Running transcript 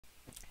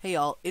Hey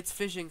y'all, it's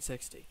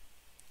Fishing60,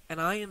 and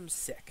I am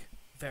sick,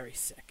 very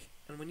sick.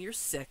 And when you're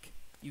sick,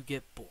 you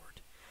get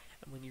bored.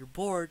 And when you're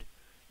bored,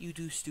 you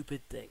do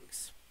stupid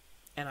things.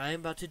 And I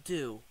am about to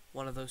do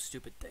one of those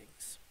stupid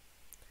things.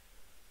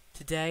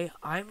 Today,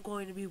 I'm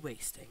going to be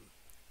wasting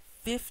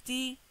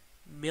 50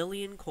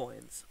 million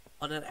coins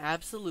on an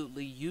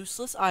absolutely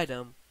useless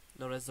item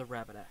known as the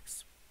Rabbit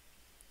Axe.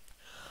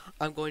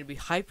 I'm going to be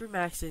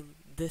hypermaxing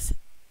this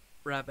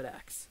Rabbit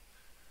Axe.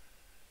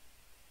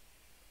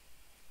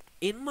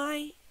 In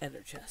my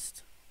ender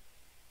chest,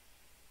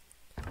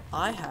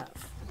 I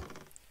have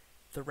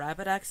the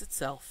Rabbit Axe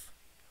itself,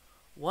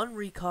 1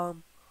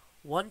 recom,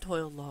 1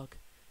 toil log,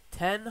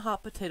 10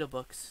 hot potato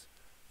books,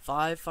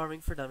 5 farming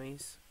for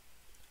dummies,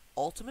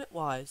 ultimate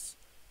wise,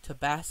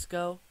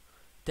 Tabasco,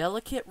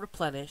 delicate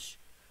replenish,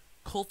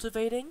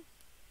 cultivating,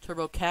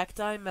 turbo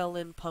cacti,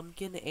 melon,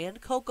 pumpkin,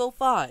 and cocoa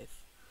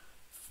 5,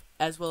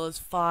 as well as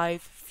 5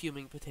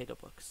 fuming potato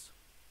books.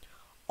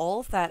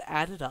 All of that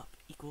added up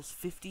equals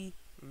 50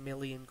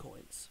 million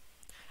coins.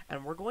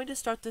 And we're going to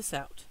start this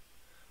out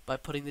by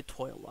putting the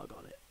toil log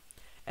on it.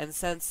 And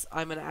since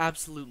I'm an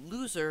absolute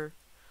loser,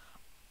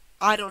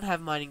 I don't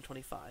have mining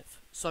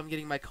 25, so I'm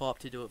getting my co-op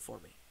to do it for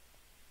me.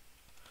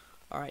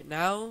 Alright,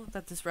 now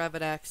that this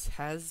Rabbit Axe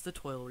has the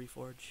toil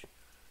reforge,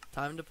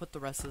 time to put the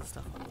rest of the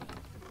stuff on it.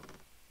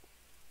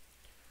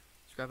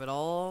 Just grab it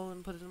all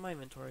and put it in my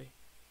inventory.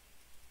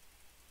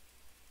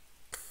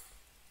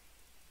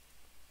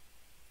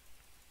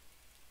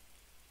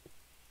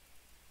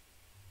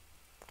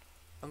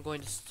 I'm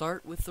going to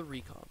start with the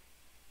recon.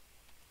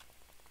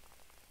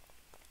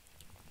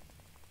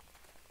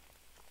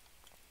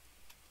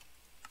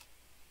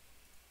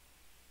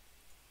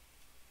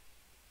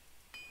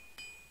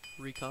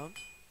 Recon.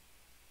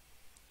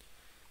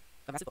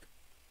 A massive book.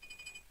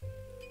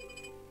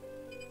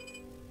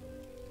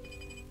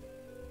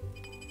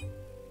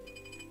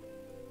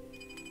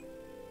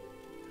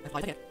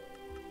 I can't.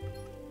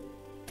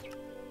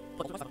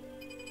 Put this on.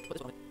 Put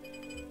this on it.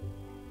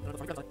 I don't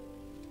know if I'm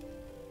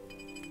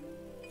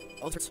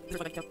oh, this hurts. This hurts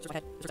my bank account. This hurts my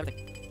head. This hurts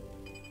everything.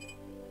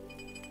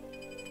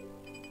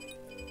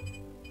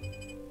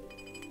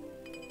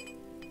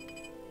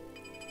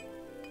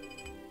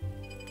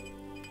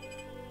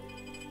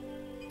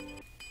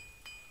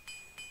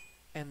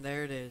 And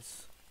there it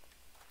is.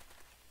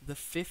 The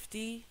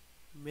 50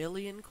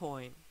 million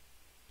coin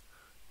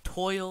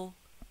toil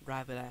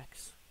Rabbit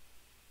Axe.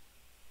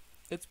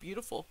 It's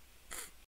beautiful.